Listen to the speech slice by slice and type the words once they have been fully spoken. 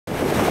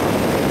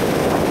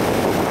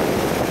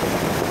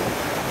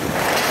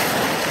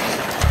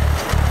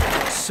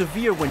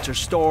severe winter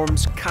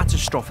storms,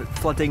 catastrophic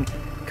flooding,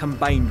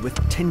 combined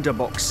with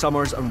tinderbox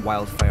summers and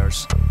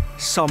wildfires.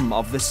 Some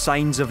of the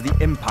signs of the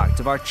impact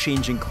of our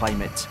changing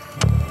climate.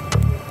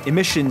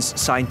 Emissions,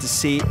 scientists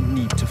say,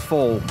 need to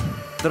fall.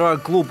 There are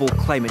global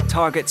climate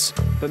targets,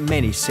 but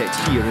many set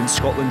here in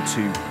Scotland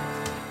too.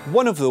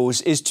 One of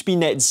those is to be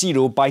net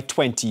zero by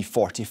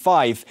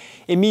 2045.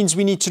 It means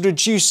we need to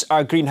reduce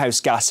our greenhouse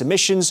gas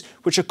emissions,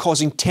 which are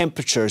causing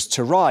temperatures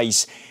to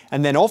rise,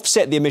 and then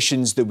offset the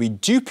emissions that we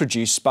do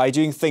produce by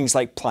doing things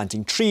like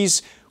planting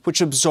trees, which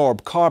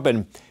absorb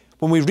carbon.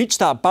 When we reach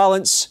that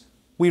balance,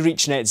 we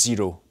reach net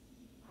zero.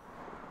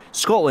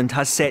 Scotland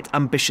has set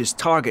ambitious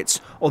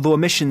targets. Although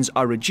emissions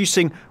are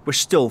reducing, we're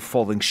still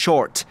falling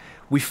short.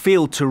 We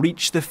failed to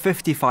reach the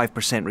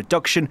 55%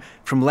 reduction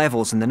from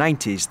levels in the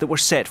 90s that were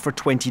set for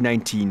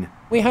 2019.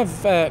 We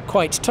have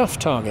quite tough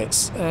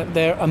targets.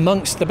 They're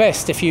amongst the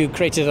best. If you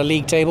created a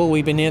league table,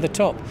 we'd be near the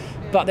top.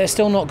 But they're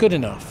still not good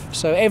enough.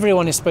 So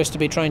everyone is supposed to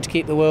be trying to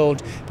keep the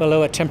world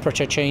below a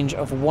temperature change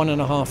of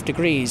 1.5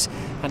 degrees.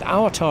 And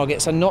our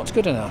targets are not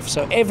good enough.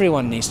 So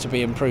everyone needs to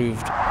be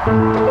improved.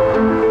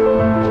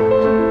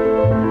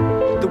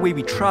 The way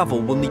we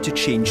travel will need to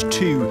change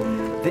too.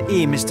 The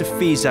aim is to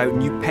phase out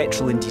new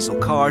petrol and diesel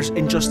cars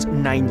in just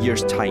 9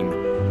 years' time.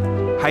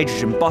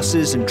 Hydrogen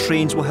buses and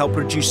trains will help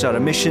reduce our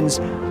emissions,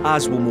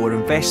 as will more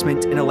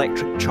investment in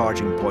electric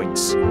charging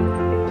points.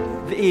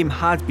 The aim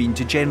had been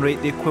to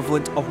generate the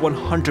equivalent of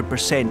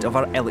 100% of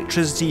our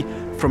electricity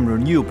from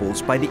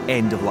renewables by the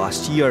end of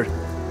last year.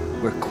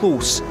 We're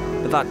close,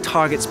 but that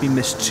target's been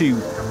missed too,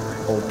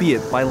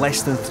 albeit by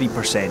less than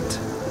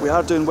 3%. We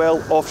are doing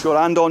well offshore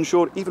and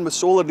onshore. Even with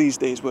solar these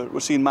days, we're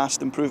seeing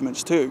massive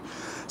improvements too.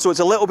 So it's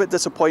a little bit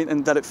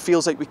disappointing that it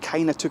feels like we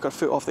kind of took our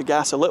foot off the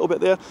gas a little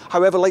bit there.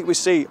 However, like we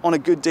say, on a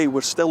good day,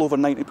 we're still over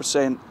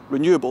 90%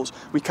 renewables.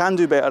 We can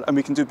do better, and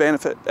we can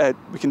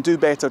do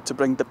better to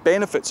bring the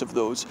benefits of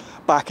those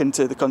back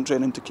into the country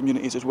and into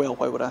communities as well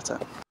while we're at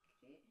it.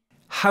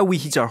 How we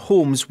heat our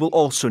homes will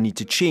also need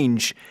to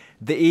change.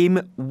 The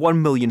aim,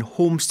 1 million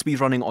homes to be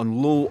running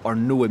on low or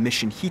no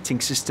emission heating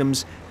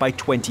systems by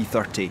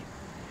 2030.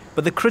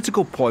 But the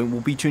critical point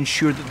will be to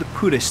ensure that the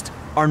poorest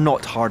are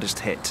not hardest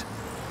hit.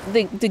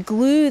 The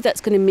glue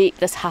that's going to make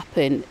this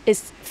happen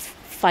is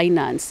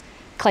finance,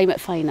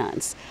 climate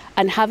finance,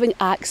 and having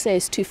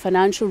access to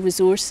financial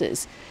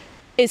resources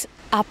is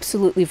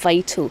absolutely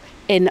vital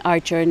in our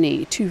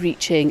journey to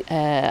reaching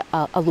a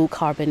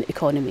low-carbon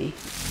economy.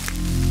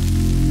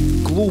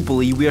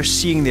 Globally, we are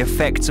seeing the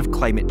effects of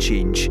climate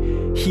change.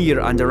 Here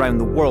and around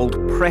the world,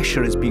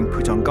 pressure is being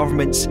put on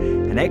governments,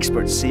 and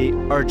experts say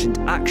urgent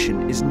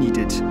action is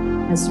needed.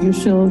 As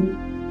usual,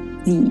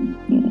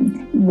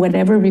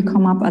 whatever we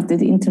come up at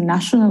the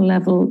international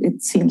level,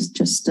 it seems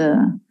just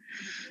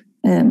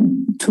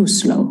too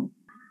slow.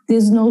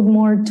 There's no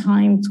more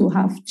time to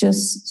have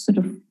just sort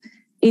of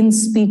in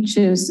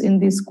speeches, in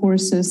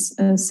discourses,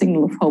 a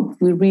signal of hope.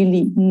 We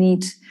really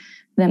need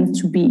them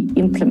to be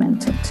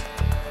implemented.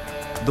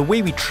 The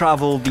way we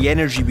travel, the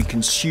energy we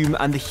consume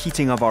and the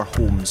heating of our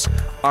homes,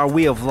 our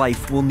way of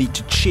life will need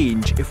to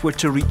change if we're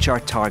to reach our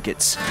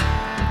targets.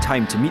 The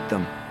time to meet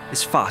them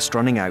is fast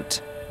running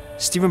out.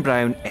 Stephen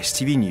Brown,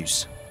 STV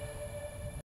News.